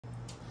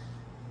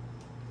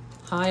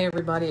Hi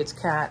everybody, it's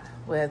Kat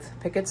with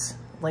Pickett's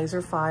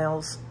Laser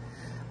Files.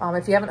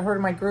 If you haven't heard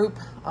of my group,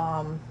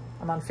 I'm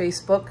on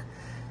Facebook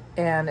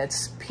and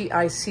it's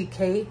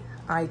PICKITZ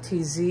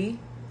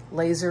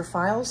Laser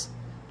Files.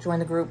 Join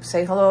the group,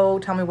 say hello,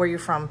 tell me where you're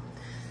from.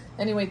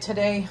 Anyway,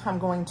 today I'm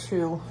going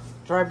to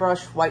dry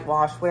brush,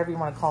 whitewash, whatever you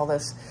want to call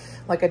this,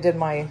 like I did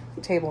my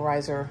table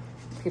riser.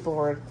 People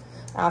were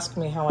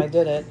asking me how I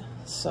did it,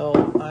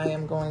 so I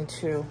am going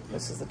to,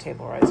 this is the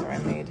table riser I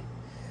made.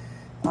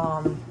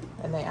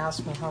 And they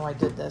asked me how I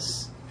did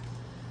this.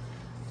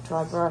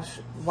 Dry brush,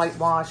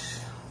 whitewash,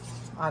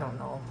 I don't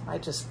know. I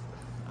just,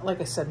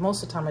 like I said,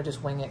 most of the time I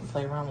just wing it and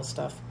play around with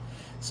stuff.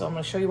 So I'm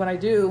gonna show you what I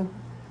do.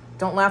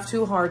 Don't laugh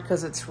too hard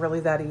because it's really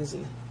that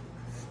easy.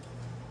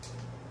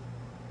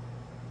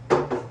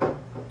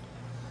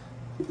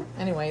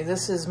 Anyway,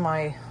 this is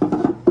my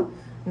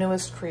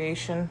newest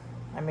creation.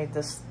 I made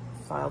this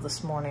file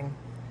this morning.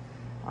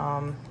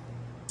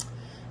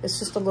 It's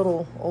just a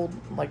little old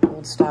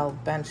style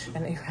bench,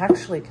 and you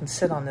actually can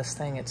sit on this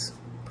thing. It's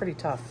pretty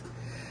tough.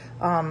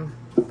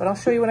 But I'll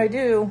show you what I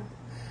do.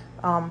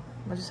 I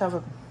just have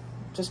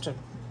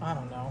I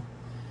don't know,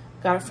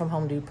 got it from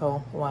Home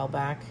Depot a while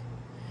back.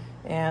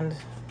 And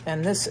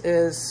this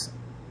is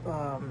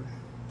the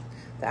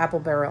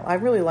apple barrel. I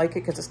really like it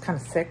because it's kind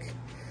of thick,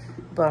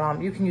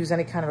 but you can use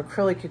any kind of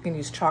acrylic, you can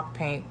use chalk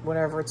paint,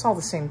 whatever. It's all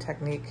the same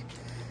technique.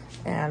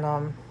 And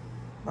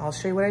I'll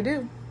show you what I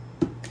do.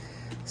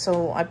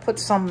 So I put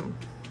some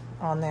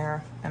on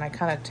there and I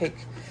kind of take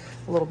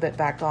a little bit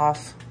back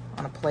off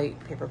on a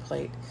plate, paper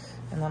plate,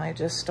 and then I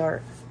just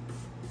start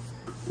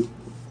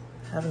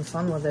having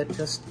fun with it.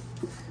 Just,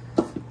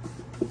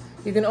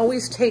 you can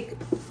always take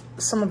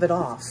some of it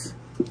off.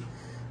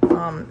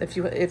 If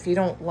you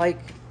don't like,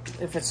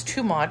 if it's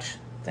too much,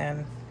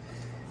 then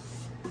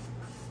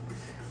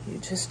you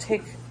just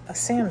take a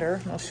sander,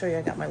 and I'll show you,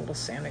 I got my little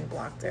sanding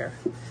block there.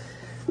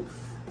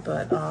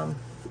 But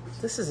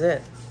this is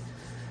it.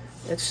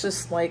 It's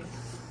just like,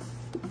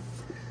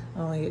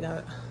 oh, you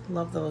gotta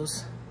love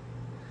those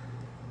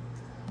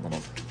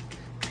little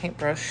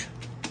paintbrush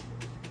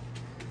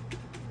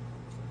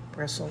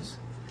bristles.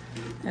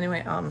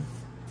 Anyway,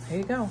 here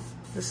you go.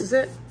 This is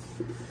it.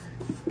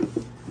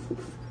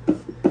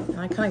 And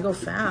I kind of go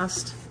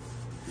fast.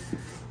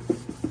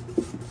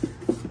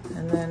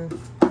 And then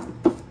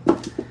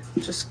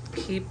just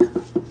keep, there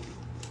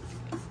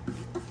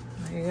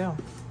you go.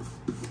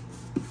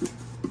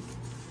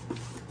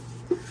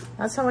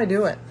 That's how I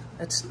do it.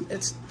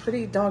 It's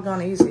pretty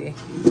doggone easy.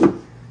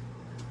 I'm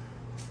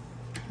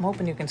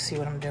hoping you can see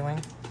what I'm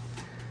doing.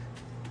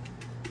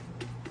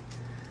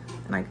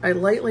 And I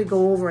lightly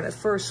go over it at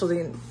first so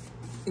that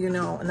you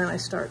know, and then I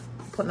start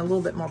putting a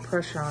little bit more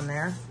pressure on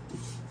there.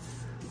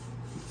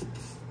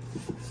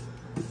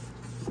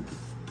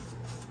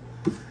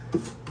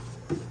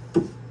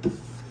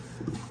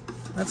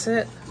 That's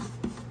it.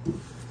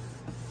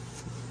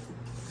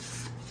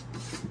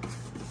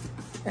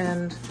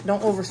 And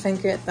don't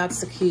overthink it. That's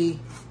the key.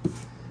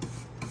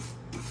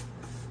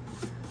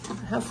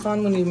 Have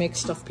fun when you make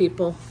stuff,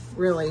 people.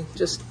 Really,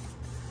 just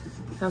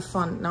have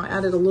fun. Now I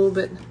added a little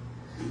bit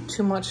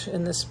too much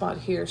in this spot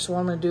here, so what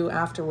I'm going to do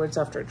afterwards,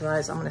 after it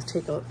dries, I'm going to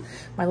take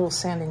my little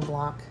sanding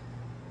block.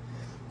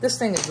 This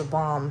thing is the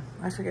bomb.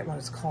 I forget what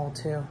it's called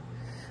too,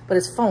 but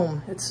it's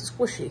foam. It's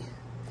squishy,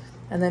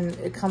 and then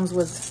it comes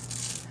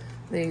with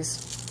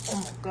these. Oh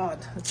my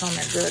God, it's on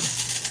there good.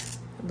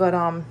 But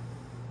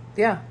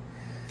yeah.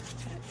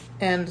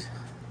 And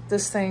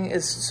this thing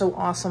is so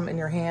awesome in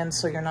your hands,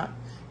 so you're not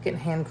getting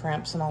hand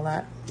cramps and all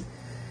that.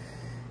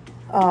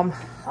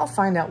 I'll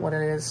find out what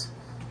it is,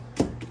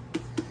 and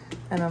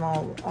then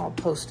I'll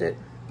post it.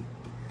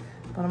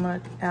 But I'm gonna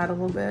add a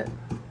little bit.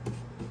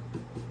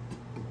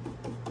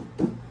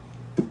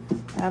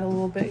 Add a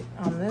little bit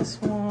on this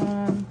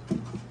one.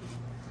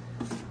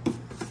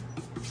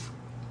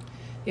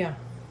 Yeah,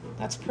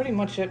 that's pretty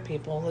much it,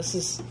 people.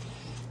 It's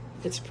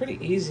pretty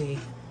easy.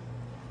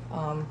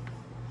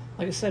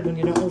 Like I said, when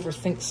you don't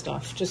overthink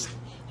stuff, just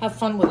have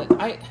fun with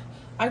it.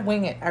 I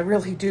wing it, I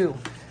really do.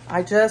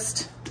 I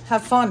just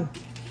have fun.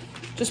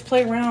 Just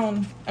play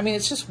around. I mean,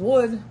 it's just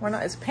wood.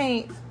 It's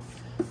paint.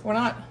 We're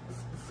not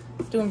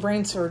doing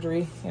brain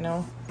surgery, you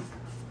know.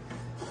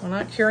 We're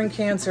not curing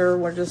cancer.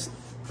 We're just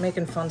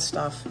making fun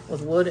stuff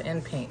with wood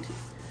and paint.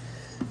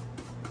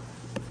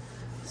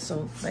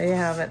 So there you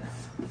have it.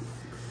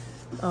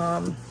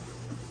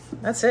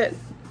 That's it.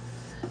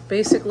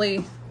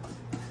 Basically,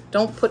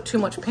 don't put too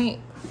much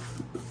paint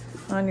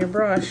on your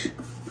brush.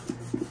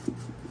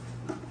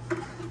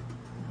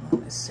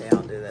 Let me see,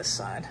 I'll do this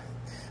side.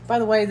 By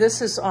the way,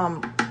 this is,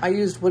 I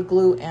used wood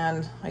glue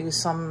and I used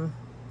some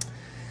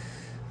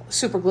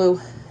super glue.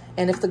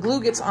 And if the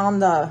glue gets on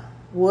the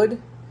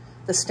wood,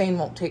 the stain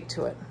won't take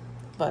to it.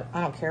 But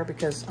I don't care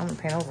because I'm gonna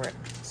paint over it,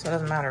 so it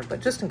doesn't matter. But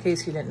just in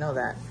case you didn't know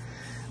that,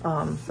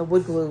 the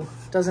wood glue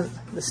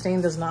the stain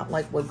does not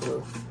like wood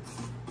glue.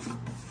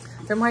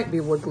 There might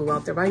be wood glue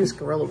out there, but I use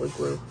Gorilla Wood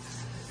glue.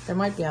 There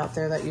might be out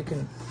there that you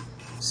can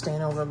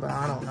stain over, but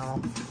I don't know.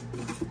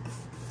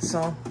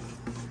 So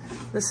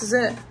this is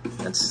it.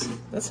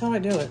 That's how I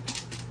do it.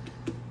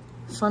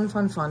 Fun,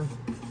 fun, fun.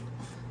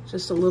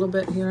 Just a little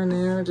bit here and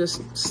there,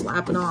 just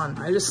slap it on.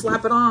 I just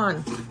slap it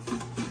on.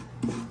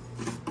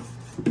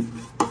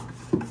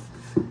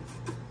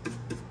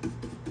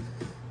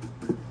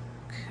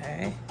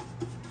 Okay.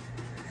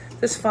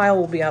 This file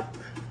will be up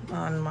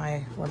on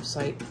my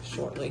website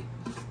shortly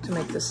to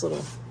make this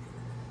little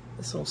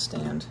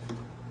stand.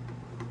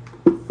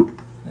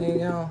 There you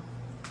go.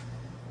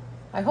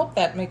 I hope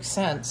that makes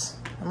sense.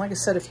 And like I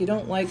said, if you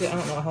don't like it, I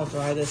don't know how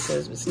dry this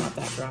is, but it's not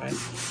that dry.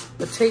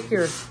 But take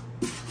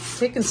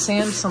and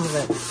sand some of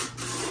it.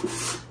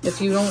 If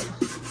you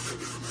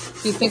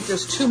think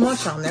there's too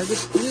much on there,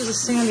 just use a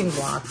sanding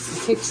block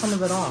and take some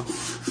of it off.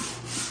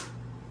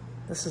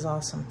 This is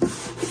awesome.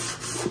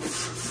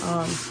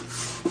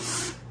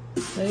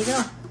 There you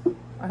go.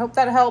 I hope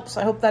that helps.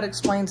 I hope that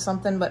explains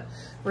something, but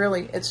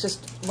really, it's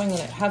just winging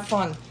it. Have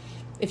fun.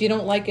 If you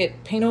don't like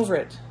it, paint over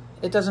it.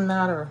 It doesn't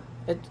matter.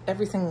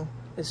 Everything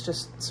is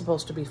just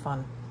supposed to be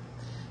fun.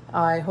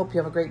 I hope you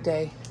have a great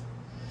day.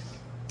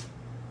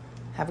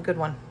 Have a good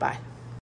one. Bye.